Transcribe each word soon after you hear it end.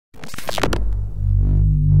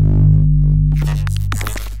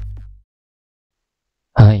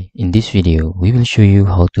In this video, we will show you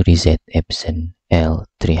how to reset Epson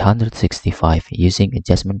L365 using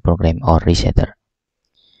adjustment program or resetter.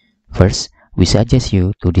 First, we suggest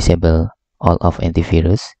you to disable all of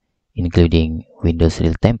antivirus, including Windows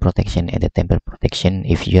Real-Time Protection and the Temper Protection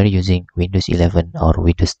if you are using Windows 11 or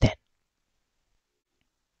Windows 10.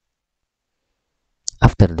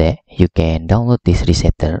 After that, you can download this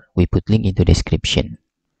resetter. We put link into description.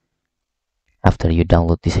 After you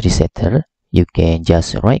download this resetter, you can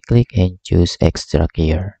just right click and choose extract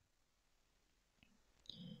here.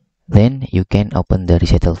 Then you can open the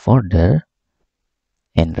resetter folder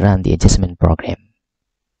and run the adjustment program.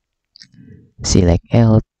 Select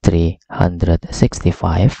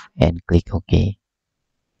L365 and click OK.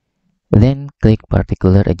 Then click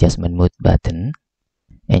particular adjustment mode button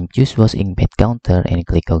and choose was ink pad counter and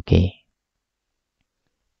click OK.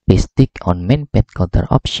 Please tick on main pad counter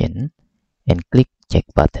option and click check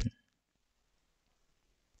button.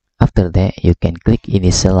 After that, you can click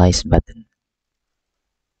initialize button.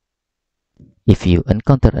 If you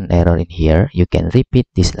encounter an error in here, you can repeat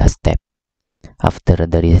this last step. After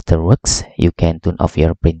the resetter works, you can turn off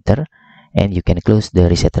your printer and you can close the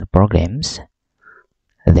resetter programs.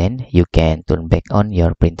 Then you can turn back on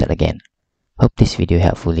your printer again. Hope this video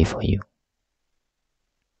helpful for you.